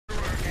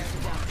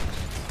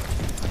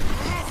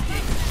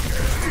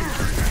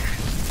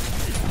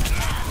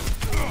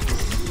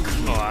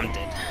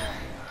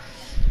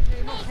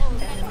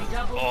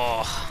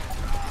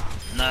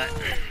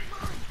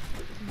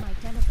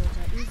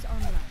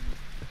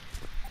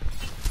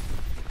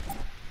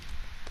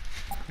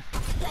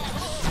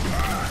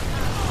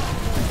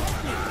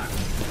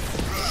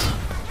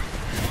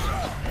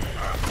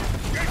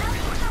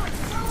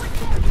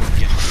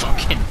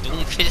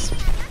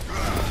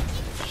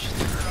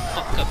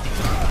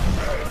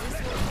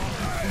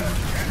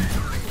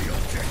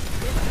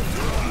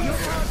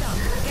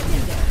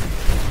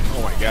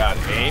Oh my god,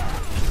 mate.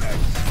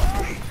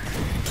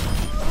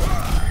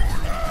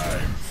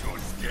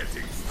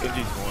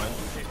 Genji's one.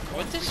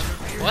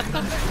 What the?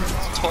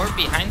 Tor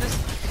behind us?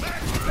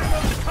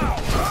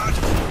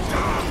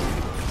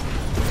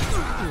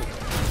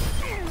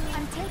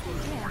 I'm taking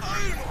care.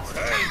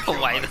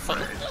 Why the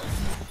fuck?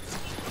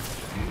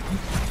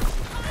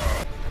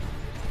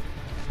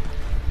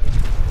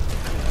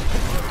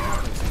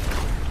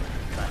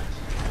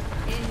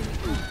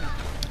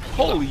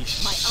 Holy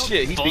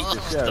shit, he beat the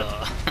shit.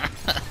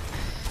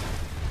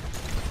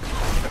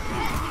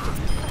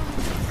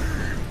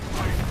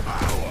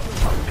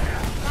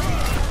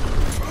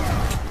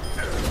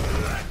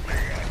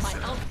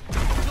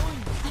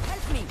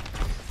 Help me.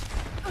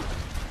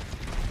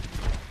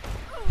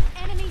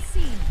 Enemy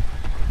seen.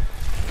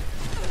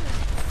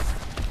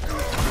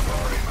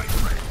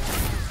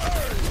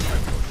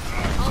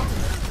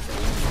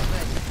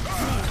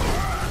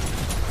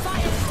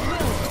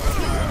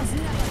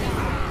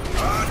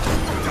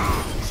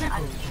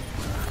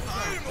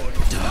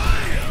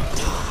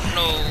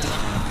 No.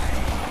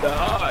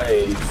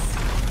 Nice.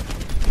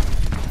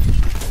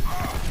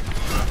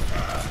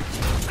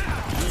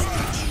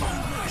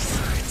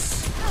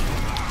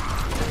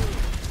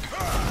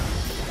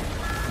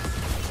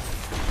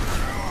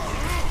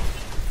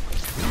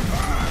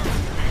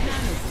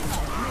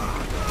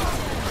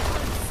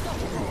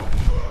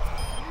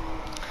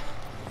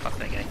 Fuck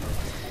that guy.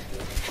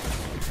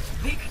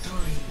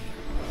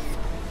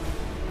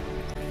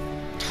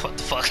 What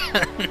the fuck?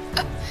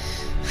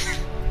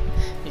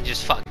 He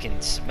just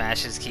fucking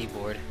smashed his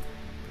keyboard.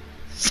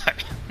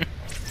 Sorry.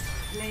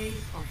 Play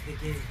of the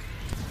game.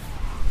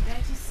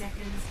 30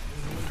 seconds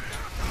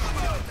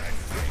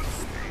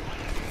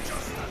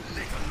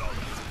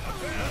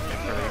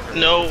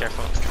remaining. No.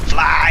 Careful.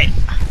 Fly.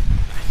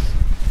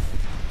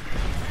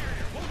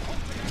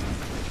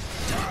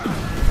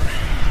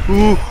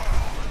 Ooh.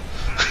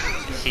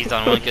 He's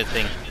done one good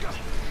thing.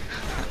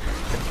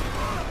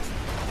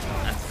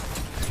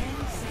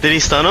 Did he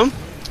stun him?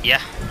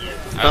 Yeah.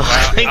 Oh,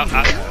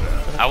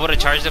 I would have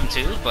charged him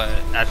too, but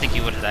I think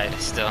he would have died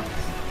still.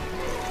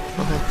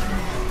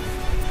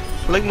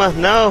 Ligma,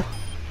 no.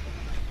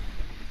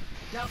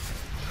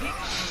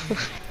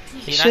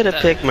 He Should have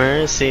knocked picked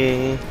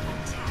Mercy.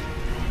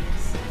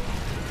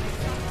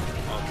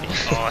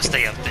 Okay. Oh,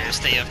 stay up there,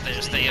 stay up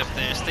there, stay up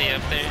there, stay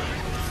up there.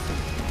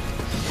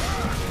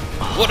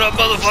 What up,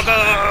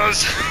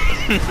 motherfuckers?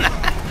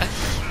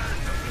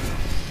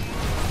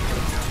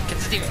 Get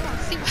Steve.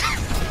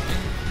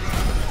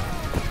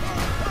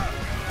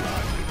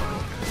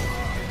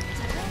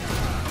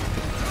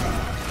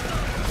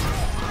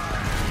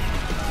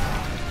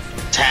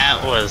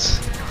 That was.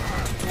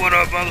 What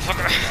up,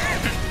 motherfucker?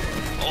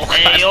 Oh,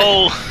 Hey,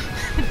 yo.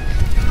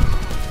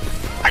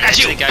 I got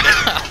you.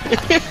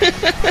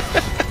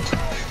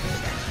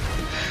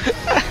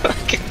 I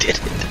fucking did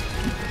it.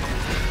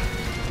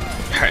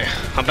 Alright,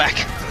 I'm back.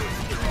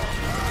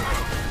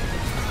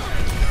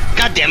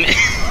 God damn it.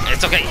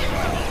 It's okay.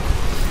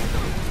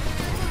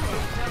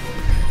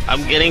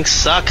 I'm getting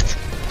sucked.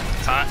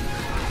 It's hot.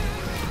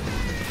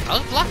 I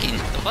was blocking.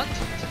 The fuck?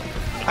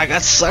 I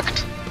got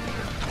sucked.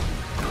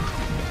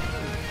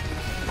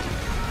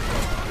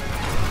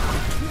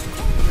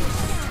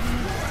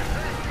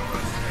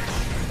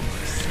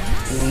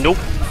 Nope.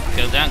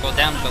 Go down, go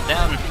down, go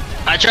down.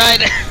 I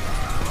tried.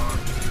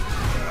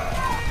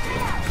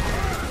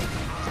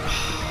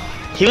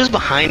 He was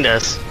behind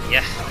us.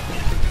 Yeah.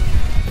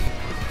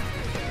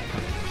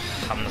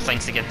 I'm on the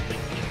flanks again.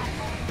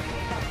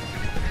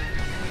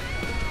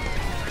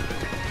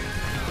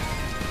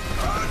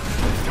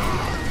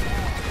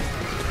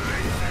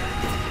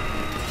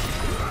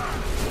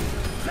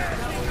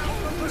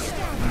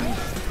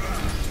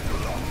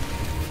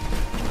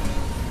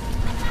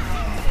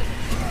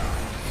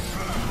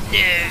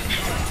 Yeah.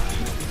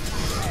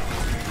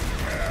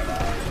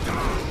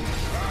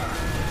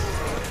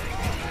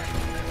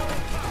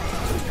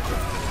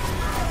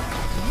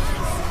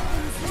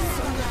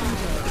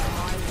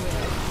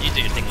 You do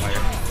your thing, Mario.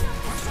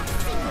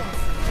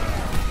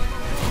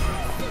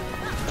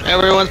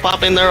 Everyone's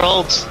popping their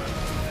ults.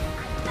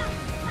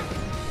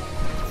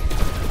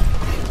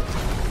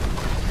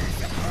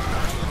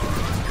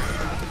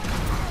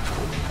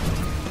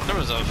 There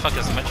was a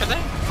fucking Symmetra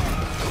there?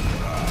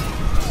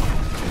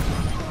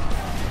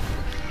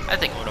 I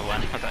think I would've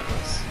won. What that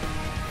was.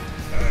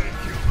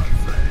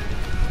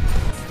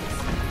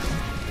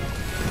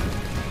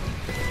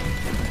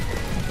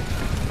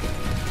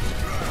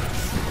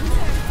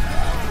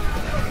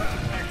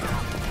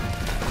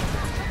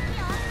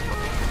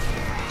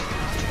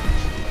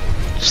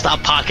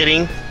 Stop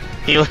pocketing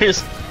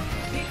healers.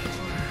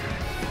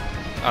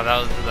 Oh, that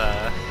was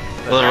the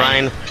Little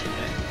Ryan.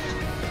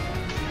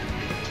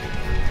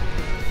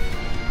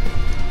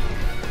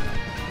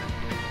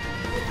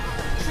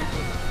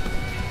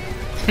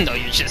 No,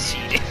 you're just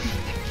cheating.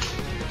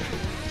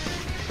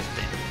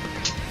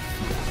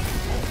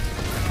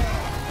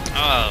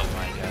 Oh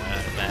my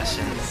god,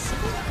 Bastion.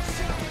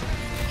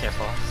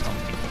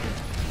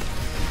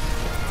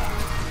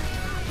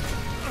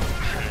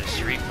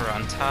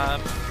 on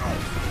top.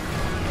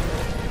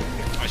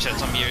 I should have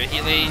some your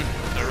healing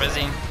or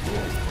resin.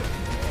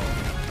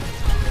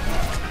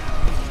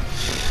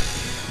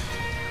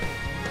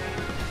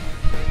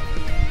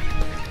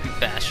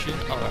 Bastion?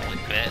 Oh, I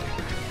bet.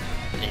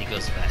 There he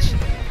goes, Bastion.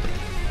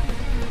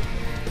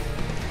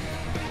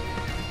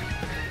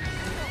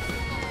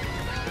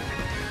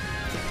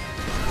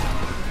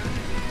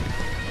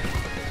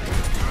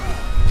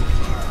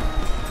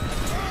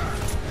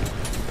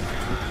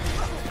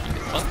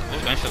 Oh,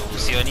 we're going for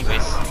Lucio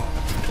anyways.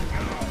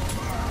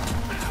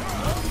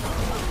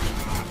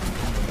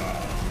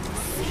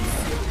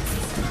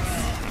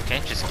 Okay,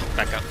 just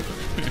back up.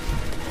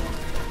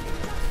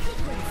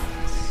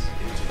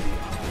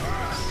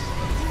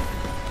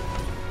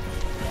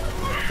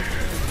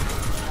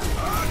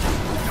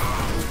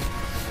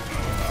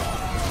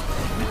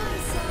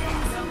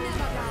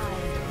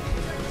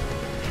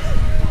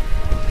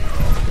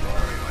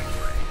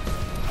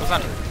 What's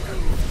on it?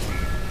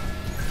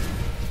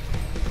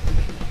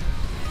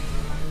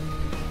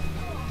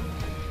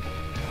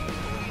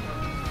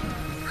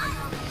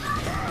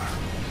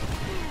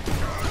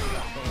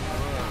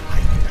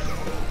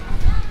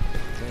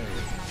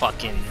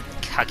 Fucking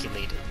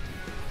calculated.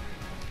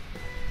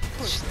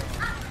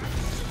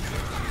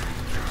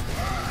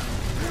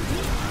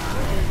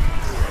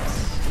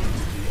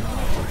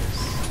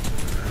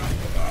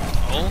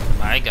 Oh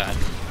my god.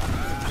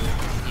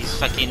 He's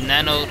fucking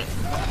nanoed.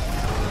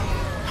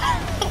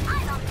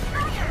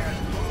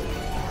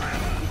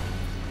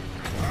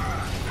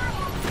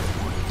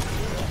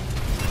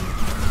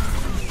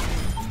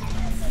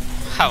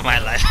 How am I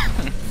alive?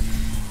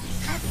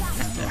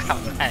 How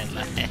am I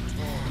alive?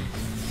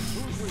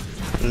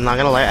 I'm not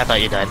gonna lie, I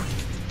thought you died.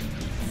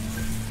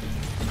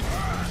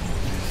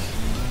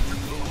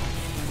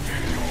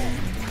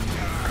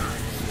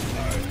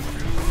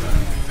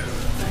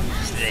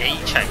 Hey,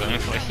 try going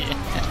for it.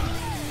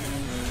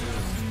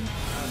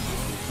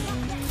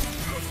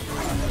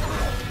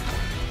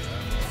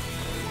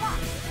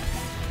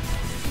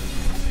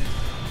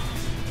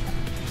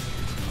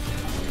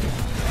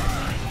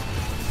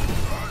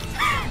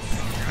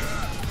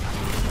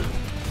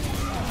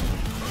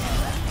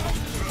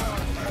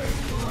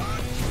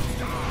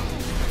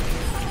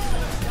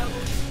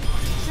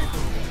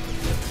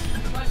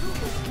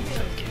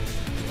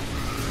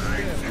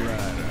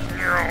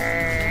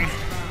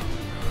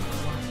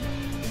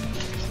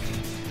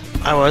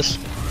 I was.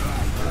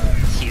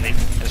 Healing,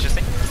 let's just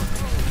say.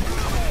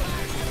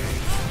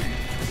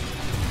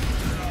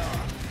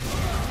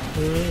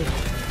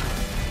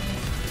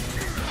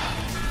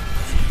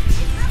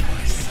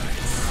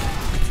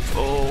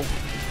 Oh.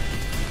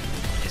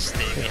 Just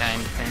stay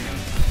behind him.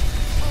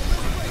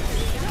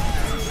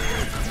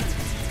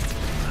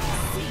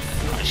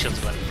 My shield's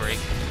about to break.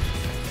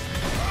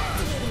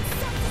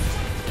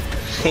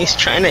 He's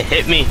trying to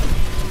hit me.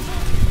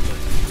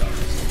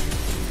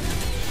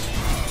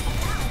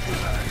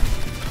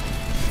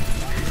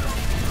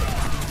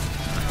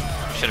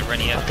 Should have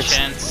run out the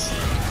chance.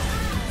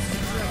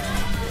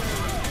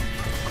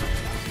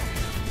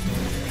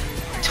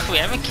 We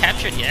haven't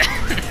captured yet.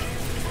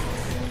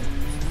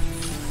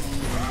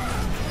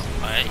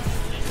 Alright.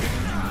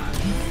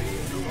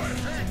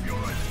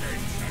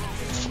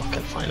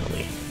 Fucking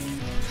finally.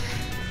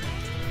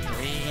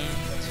 3,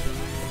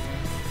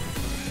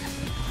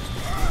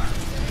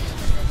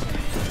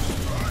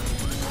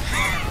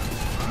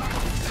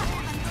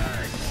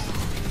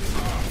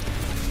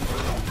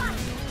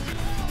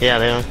 2. Yeah,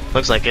 they are.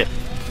 Looks like it.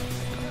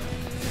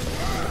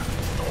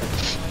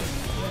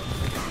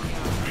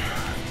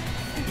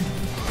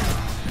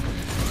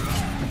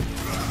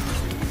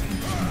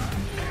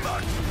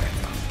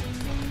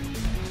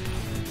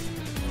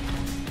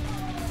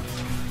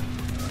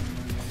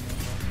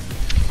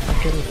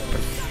 You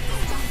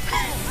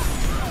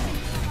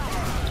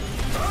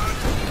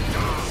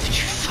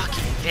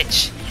fucking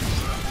bitch.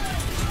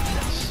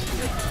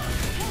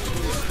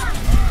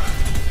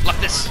 Block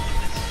this.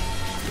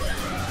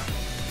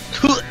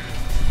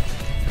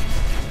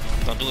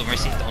 Don't do it,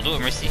 Mercy. Don't do it,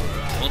 Mercy.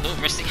 Don't do it,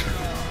 Mercy.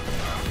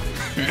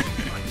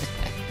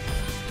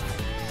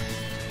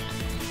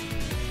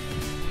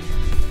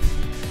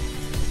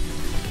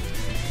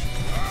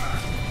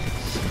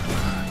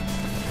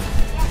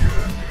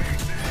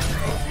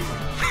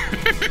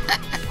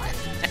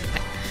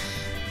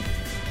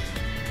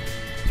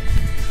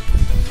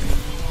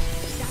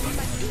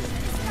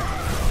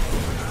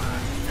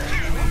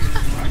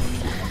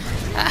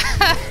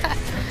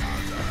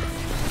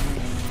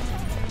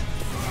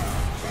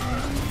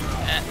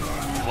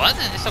 What?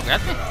 They still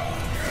grabbed me?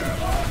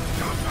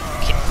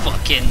 Okay,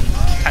 fucking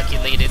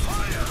calculated.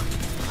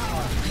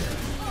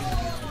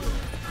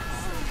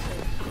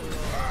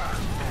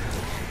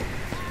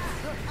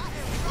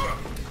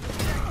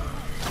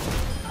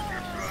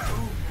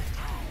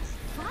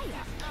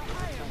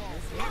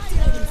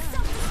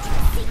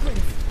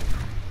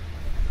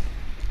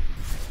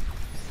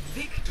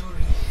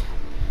 Victory.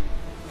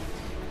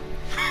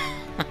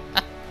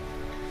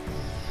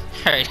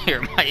 Alright,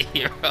 you're my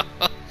hero.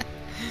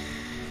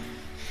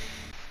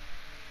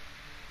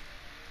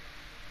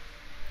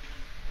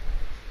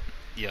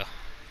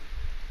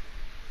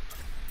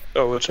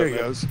 Oh, what's There up, he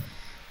man? goes.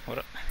 What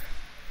up?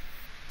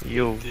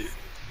 Yo.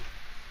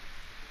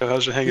 Oh,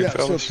 how's it hanging, Yeah, I'm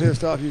fellas? so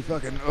pissed off you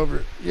fucking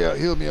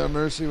healed me on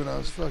Mercy when I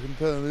was fucking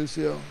playing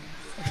Lucio.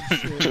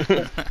 Fucking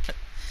shit.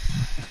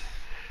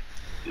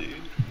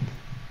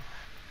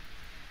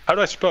 How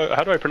do I spell?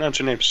 How do I pronounce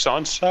your name?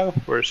 Sonso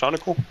or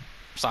Sonical?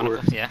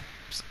 Sonical, yeah.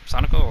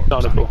 Sonical or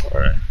Sonical. Sonic?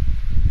 All right.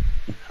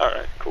 All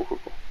right. Cool.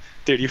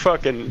 Dude,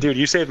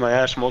 you saved my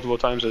ass multiple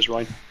times as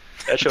Ryan.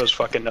 That shit was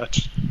fucking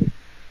nuts.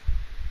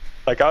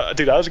 Like, I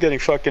was getting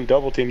fucking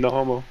double teamed, no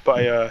homo,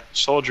 by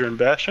Soldier and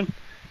Bastion,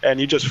 and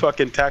you just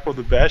fucking tackled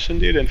the Bastion,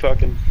 dude, and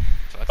fucking.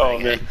 Fuck Oh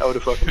that man, guy. I would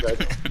have fucking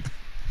died.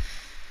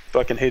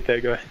 Fucking hate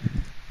that guy.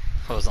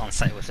 I was on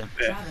site with him.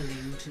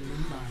 Traveling to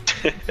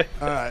Mumbai.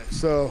 Alright,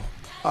 so,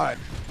 alright.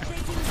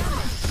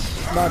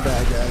 My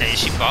bad, guys. Hey, is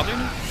she bothering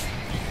you?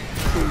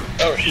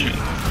 Oh shit.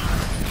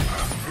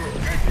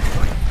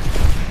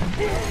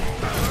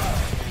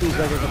 2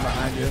 seconds, I'm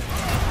behind you.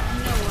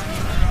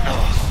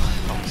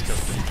 Oh, almost killed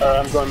him.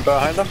 Alright, I'm going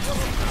behind them.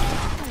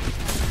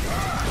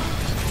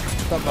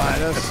 Stop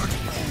behind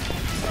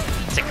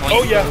us. Take point.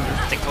 Oh, yeah.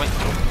 Take point.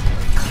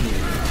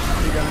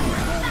 You got me.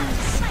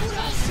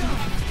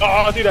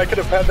 Oh, dude, I could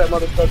have had that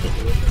motherfucker.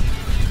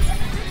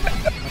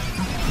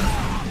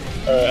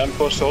 Alright, I'm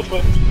close to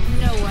ultimate.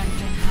 No one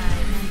can hide.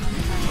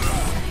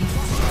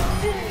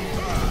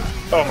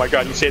 Oh my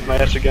god, you saved my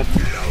ass again.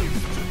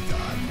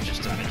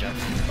 Just doing a job.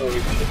 Holy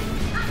shit.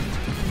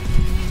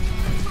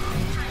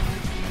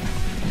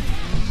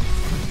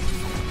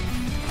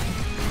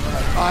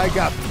 I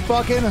got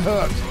fucking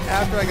hooked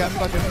after I got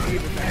fucking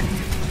beat with that.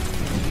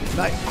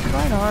 Nice.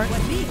 Reinhardt.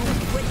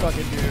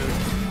 Fucking dude.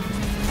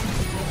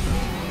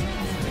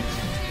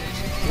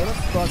 What a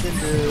fucking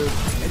dude.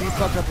 And you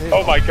fucked up his.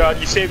 Oh my god,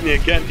 you saved me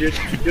again, dude.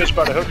 You just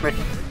about to hook me.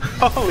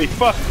 Holy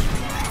fuck.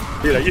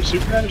 Dude, are you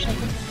Superman or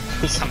something?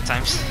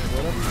 Sometimes. Is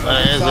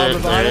Solid it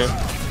virus?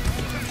 there?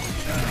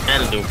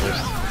 And a dual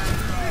boost.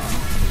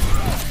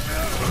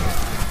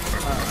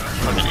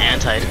 Fucking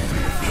anti.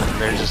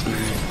 They're just.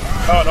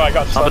 Oh no, I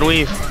got Pop stuck. and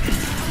weave.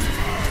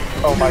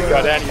 Oh my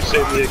god, and you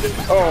saved me again.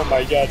 Oh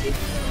my god, dude.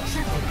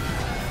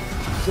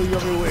 So you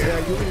want me to wait?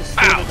 You want me to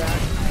stay Ow.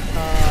 back?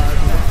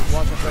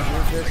 Watch my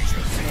friend here, Fish.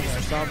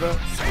 Sombra.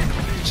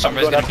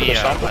 Somebody's going gonna after be the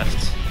Sombra.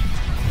 left.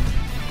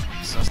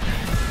 So,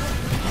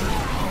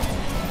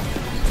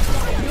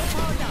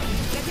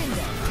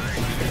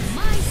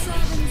 My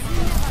servants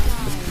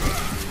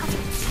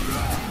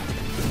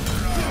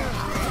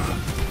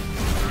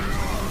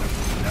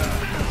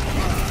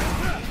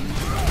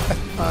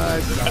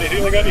I need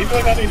healing, I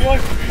need healing.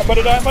 I'm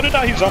about to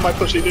die. He's on my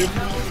pussy, dude.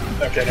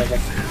 Okay, never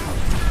mind.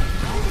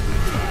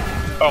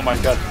 Oh my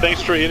god,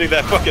 thanks for hitting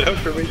that fucking hook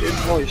for me, dude.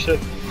 Holy shit.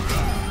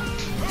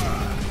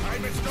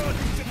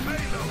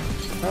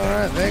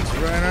 Alright, thanks,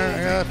 Brenner.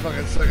 I got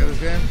fucking suck at this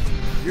game.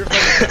 You're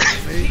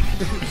fucking me.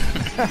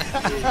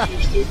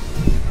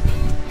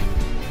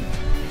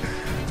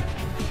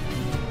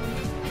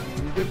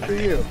 Good for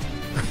you.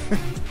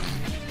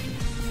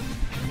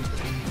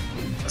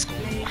 let's go.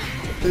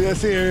 Yeah,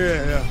 see,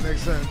 yeah,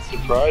 makes sense.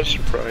 Surprise,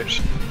 surprise.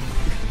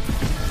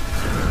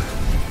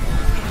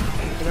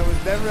 And I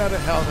was never out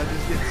of health. I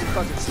just get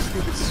fucking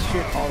stupid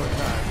shit all the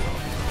time.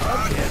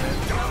 God damn it.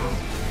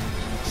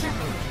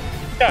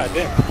 God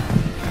damn.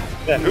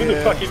 Man, who the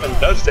Yeah. fuck even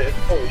does that?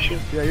 Holy shit.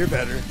 Yeah, you're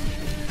better.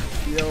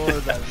 You're a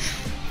little better.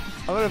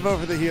 I'm gonna vote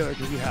for the healer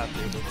because you have to.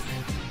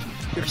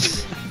 Good for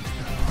you.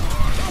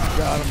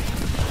 Got him.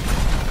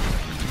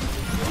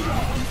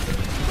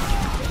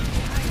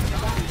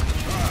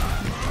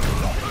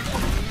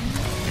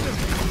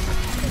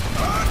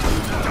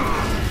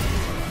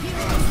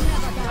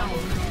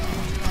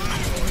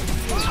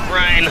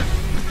 Ryan.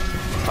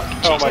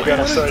 Oh my god, I'm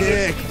What a sorry.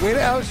 dick. Way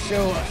to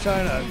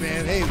outshine us,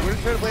 man. Hey, we're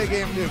just trying to play a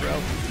game too, bro.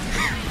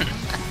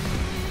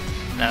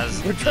 That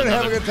was We're trying to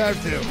have a good time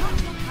too.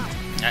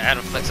 I had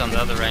a flex on the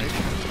other end.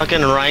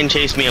 Fucking Ryan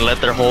chased me and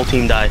let their whole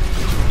team die.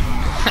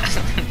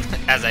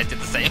 As I did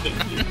the same.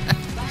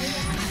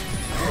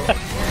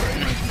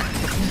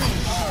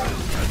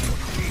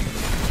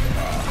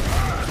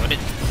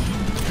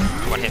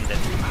 What him did.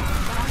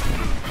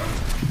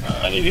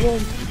 I need healing.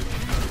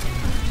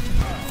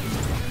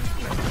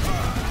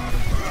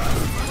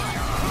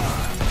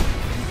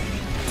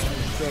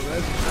 So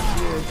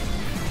that's it.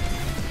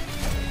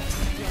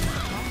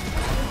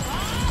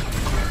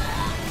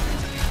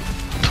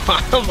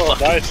 Fucking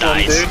Nice one,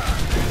 dies. dude.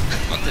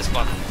 Fuck this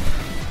fuck.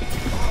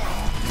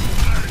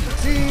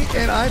 See,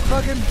 and I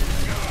fucking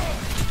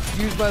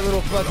use my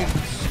little fucking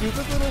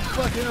stupid little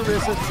fucking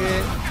Arisa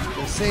shit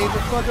to save the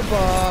fucking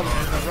bomb,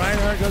 and the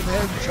Reinhardt goes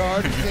ahead and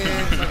charges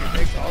in, fucking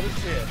takes all the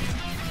shit.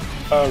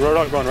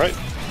 Roadhog going right.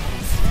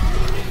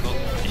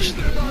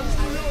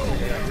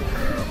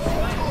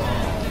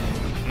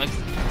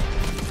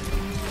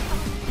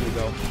 There we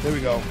go. There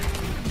we go.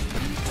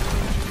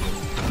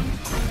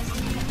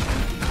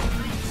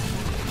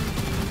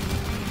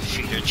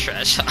 Shoot your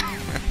trash.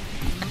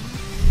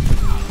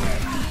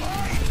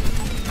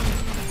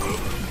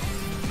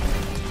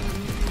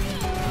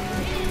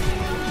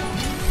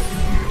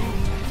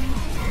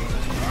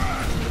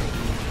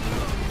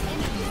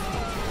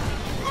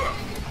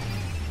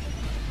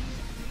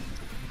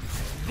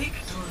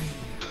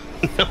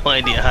 No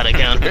idea how to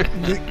counter.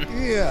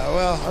 Yeah,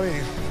 well, I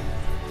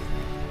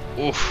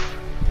mean, Oof.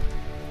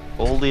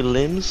 Holy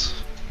limbs?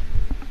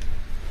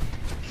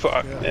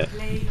 Fuck, Yeah. man.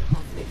 Play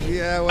of the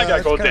yeah, well, I got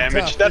it's gold kinda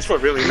damage. tough. That's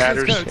what really It's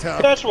matters. kinda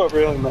tough. That's what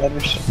really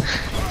matters.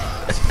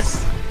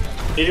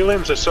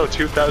 Elims are so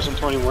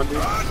 2021, dude.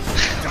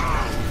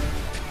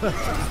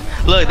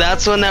 Look,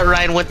 that's when that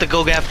Ryan went to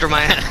go after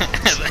my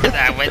ass.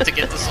 I went to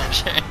get the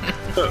sunshine.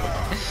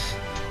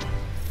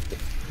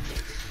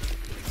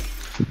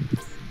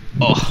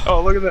 Oh,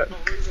 Oh, look at that.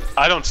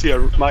 I don't see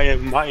my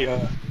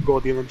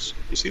gold elims.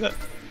 You see that?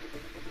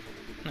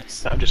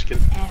 Nice. No, I'm just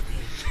kidding.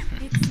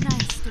 It's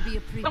nice to be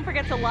a Don't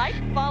forget to like,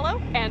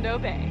 follow, and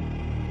obey.